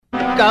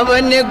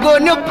कवन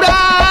गुण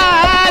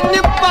प्राण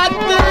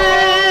पत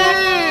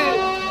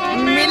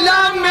मिला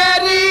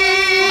मेरी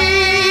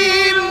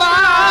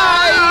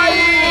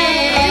माई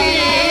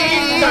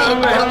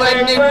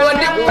कवन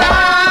गुण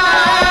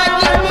प्राण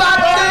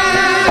पत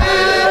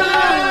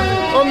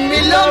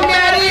मिलो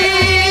मेरी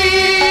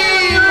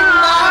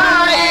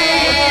माई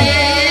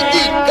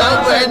जी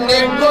कवन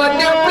गुण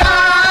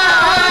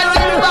प्राण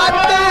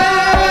पत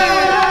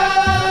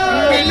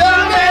मिलो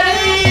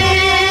मेरी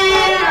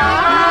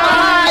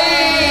माई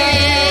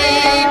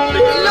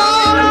मिलो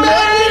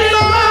मेरी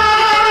माई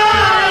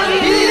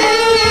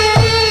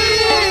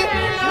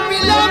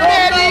मिलो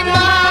मेरी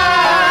माई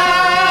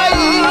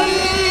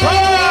मिलो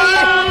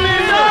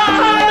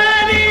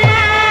मेरी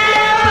माई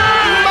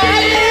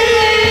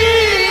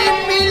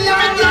मिलो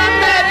जी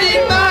मेरी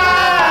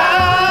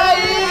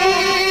माई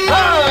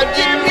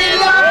जी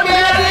मिलो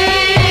मेरी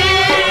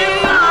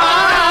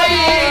माई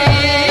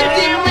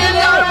जी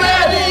मिलो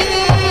मेरी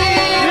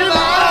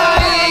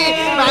माई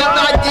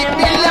माता जी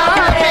मिलो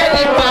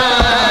मेरी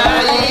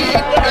माई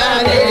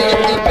प्यारे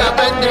जी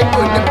कवन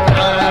गुण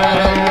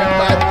प्राण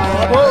पत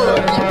हो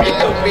जी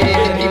मिलो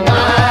मेरी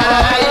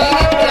माई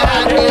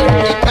प्यारे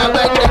जी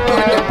कवन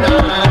गुण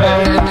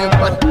प्राण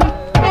पत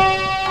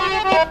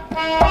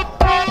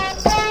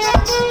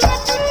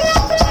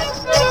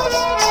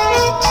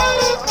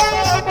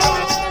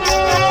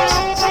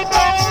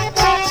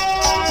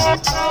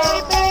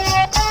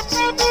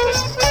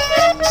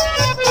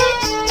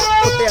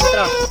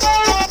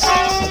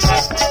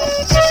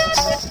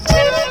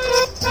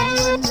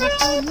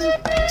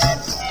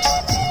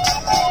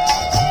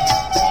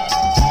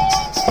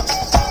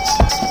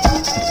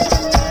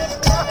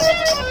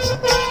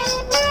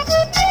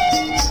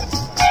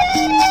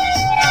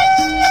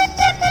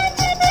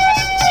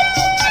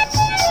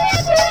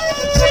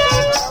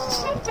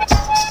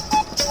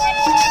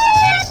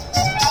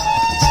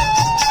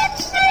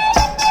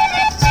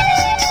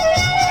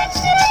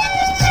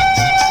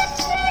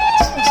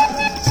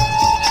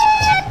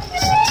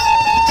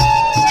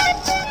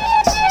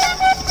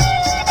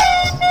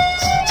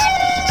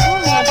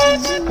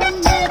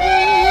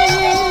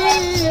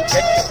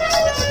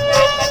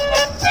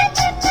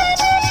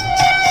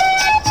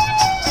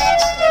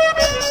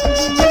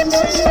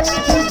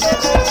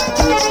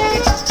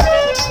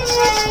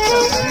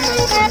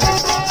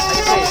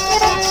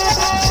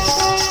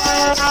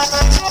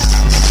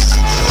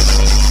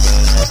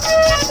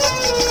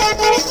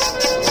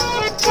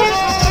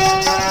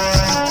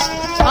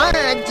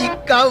जी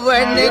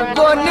कवन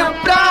गुण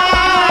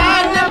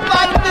प्राण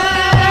पत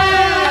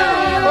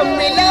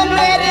मिलो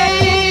मेरी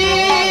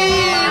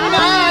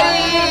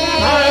माई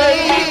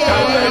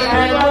कवन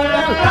गुण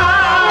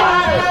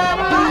प्राण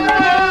पत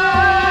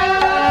मिलो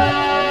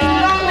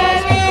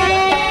मेरी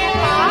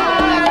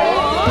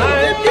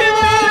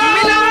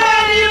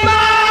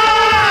माई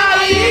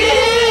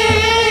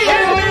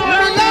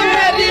मिलो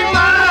मेरी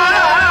माई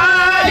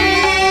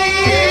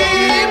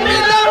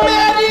मिलो मेरी माई मिलो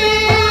मेरी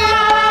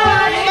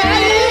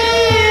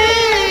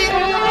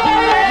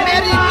मेरी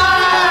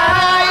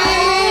माई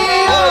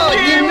ओ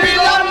जी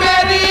मिलो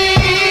मेरी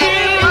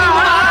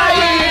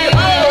माई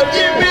ओ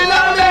जी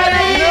मिलो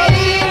मेरी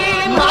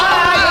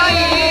माई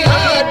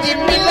ओ जी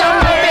मिलो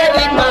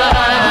मेरी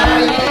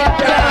माई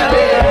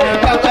प्यारे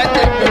कवन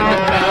गुण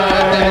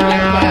प्राण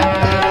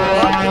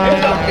पत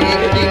मिलो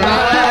मेरी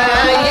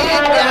माई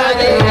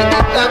प्यारे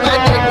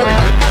कवन गुण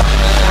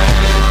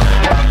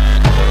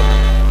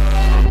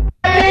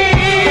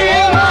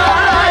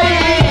माई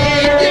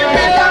जी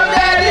मिलो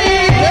मेरी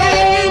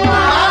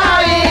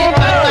माई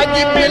माता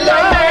जी मिलो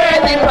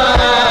मेरी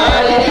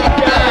माई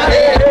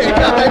प्यारे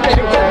कवन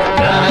गुण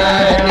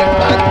प्राण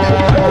पत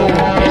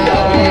मिलो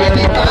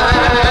मेरी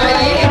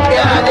माई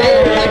प्यारे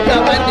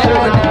कवन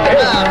गुण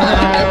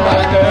प्राण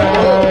पत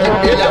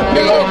मिलो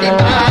मेरी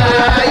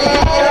माई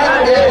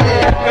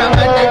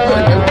कवन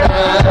गुण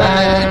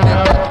प्राण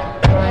पत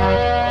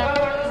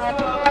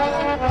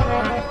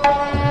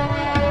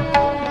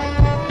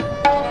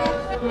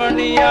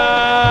मणिया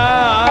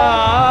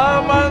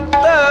मंत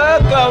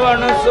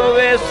कवन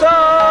सुवेशो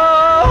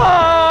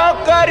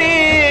करी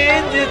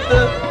जित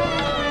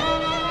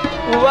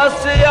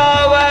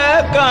वस्यावे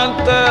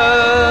कंत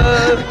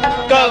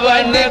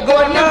कवन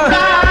गुण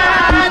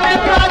प्राण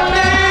पत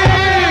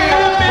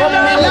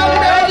मिलो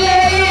मेरी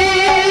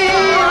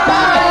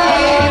माई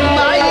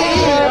माई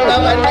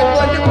कवन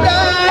गुण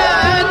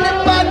प्राण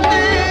पत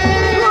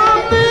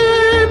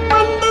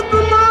पंडित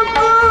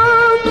माता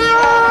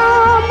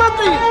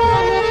दयामती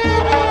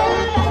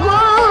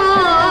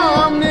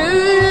स्वामी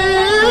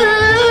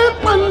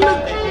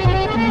पंडित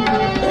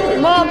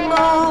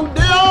माता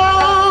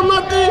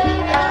दयामती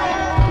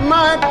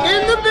मैं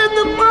किन दिन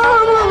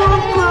पावन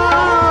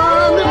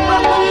प्राण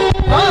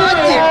पत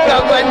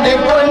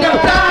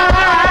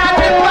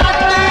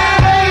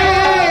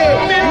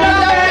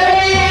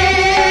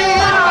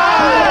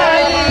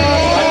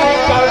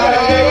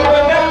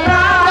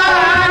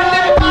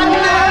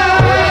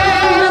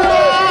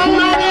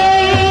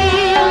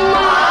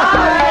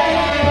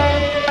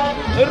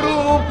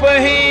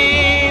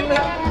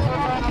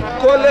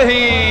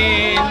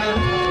हीन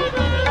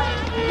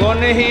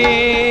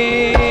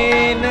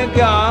गुणहीन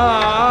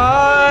ज्ञानहीन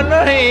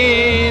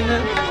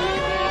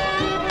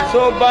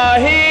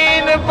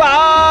शोभाहीन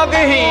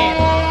भागहीन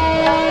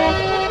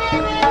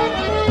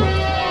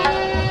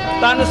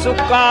तन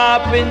सुका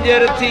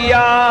पिंजर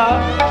थिया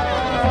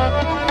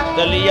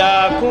दलिया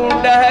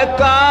खूंड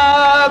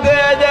काग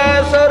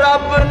जैसो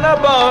रब न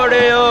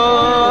बोड़ियो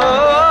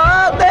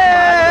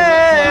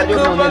देख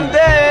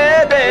बंदे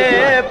दे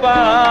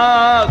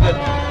पाग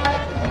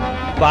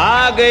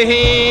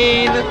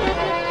भागहीन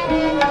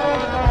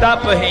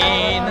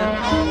तपहीन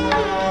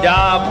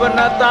जाप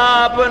न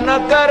ताप न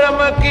कर्म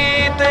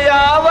कीत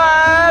आवे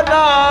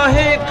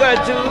नाही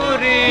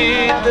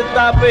कचूरीत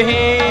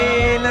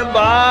तपहीन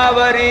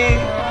बावरी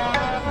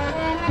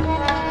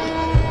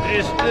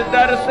दृष्ट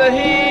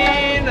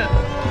दर्शहीन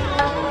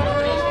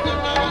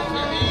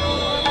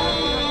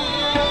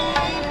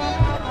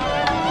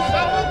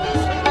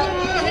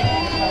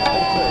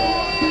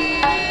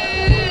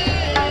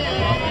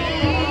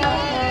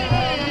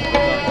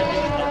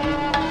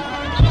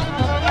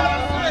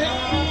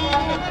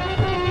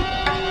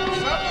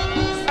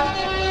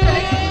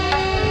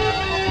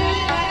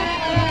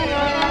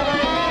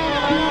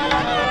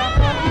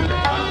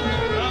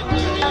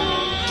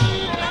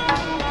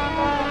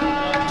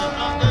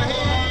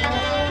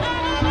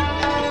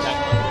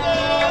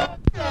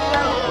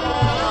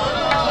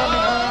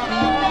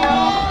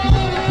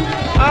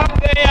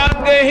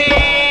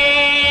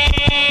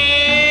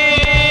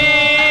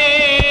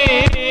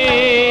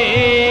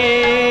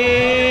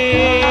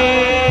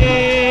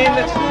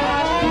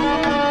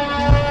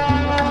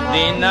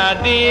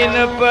दीन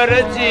पर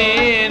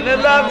जीन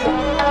लग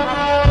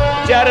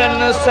चरण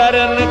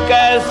शरण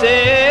कैसे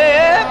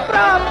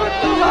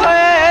प्राप्त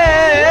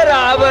है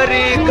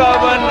रावरी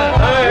कवन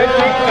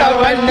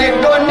कवन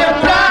गुण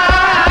प्राण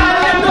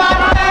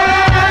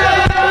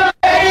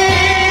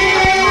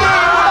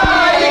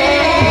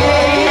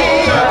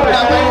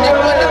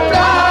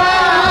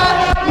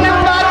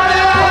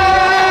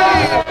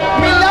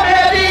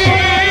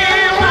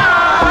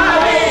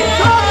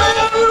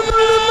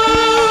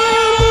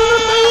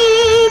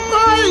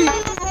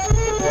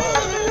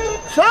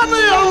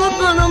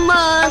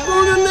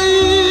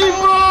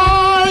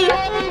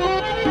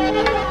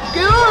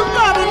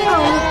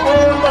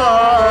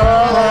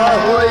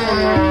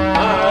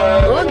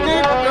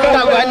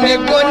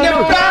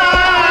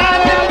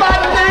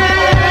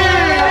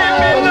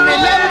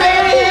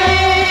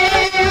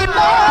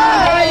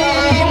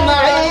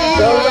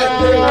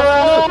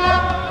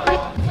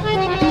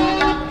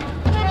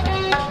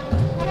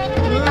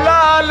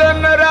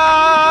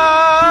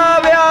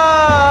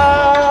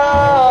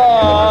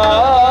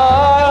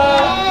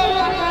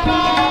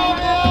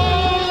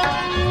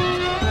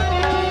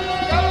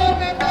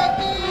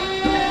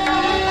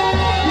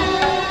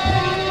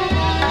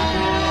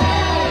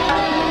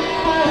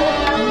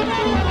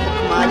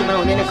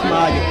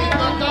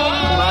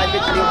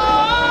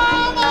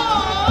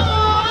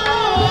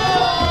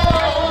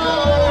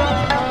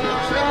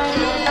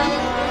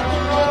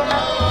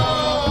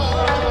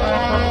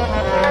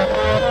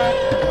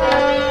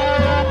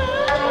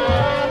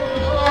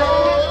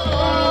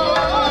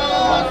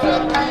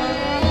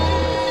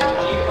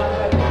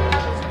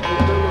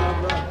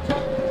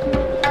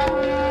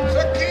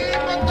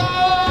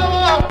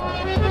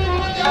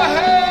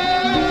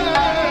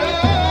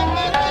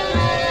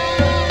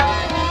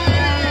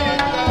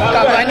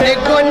Kawan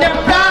Gun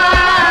Pran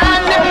Pat,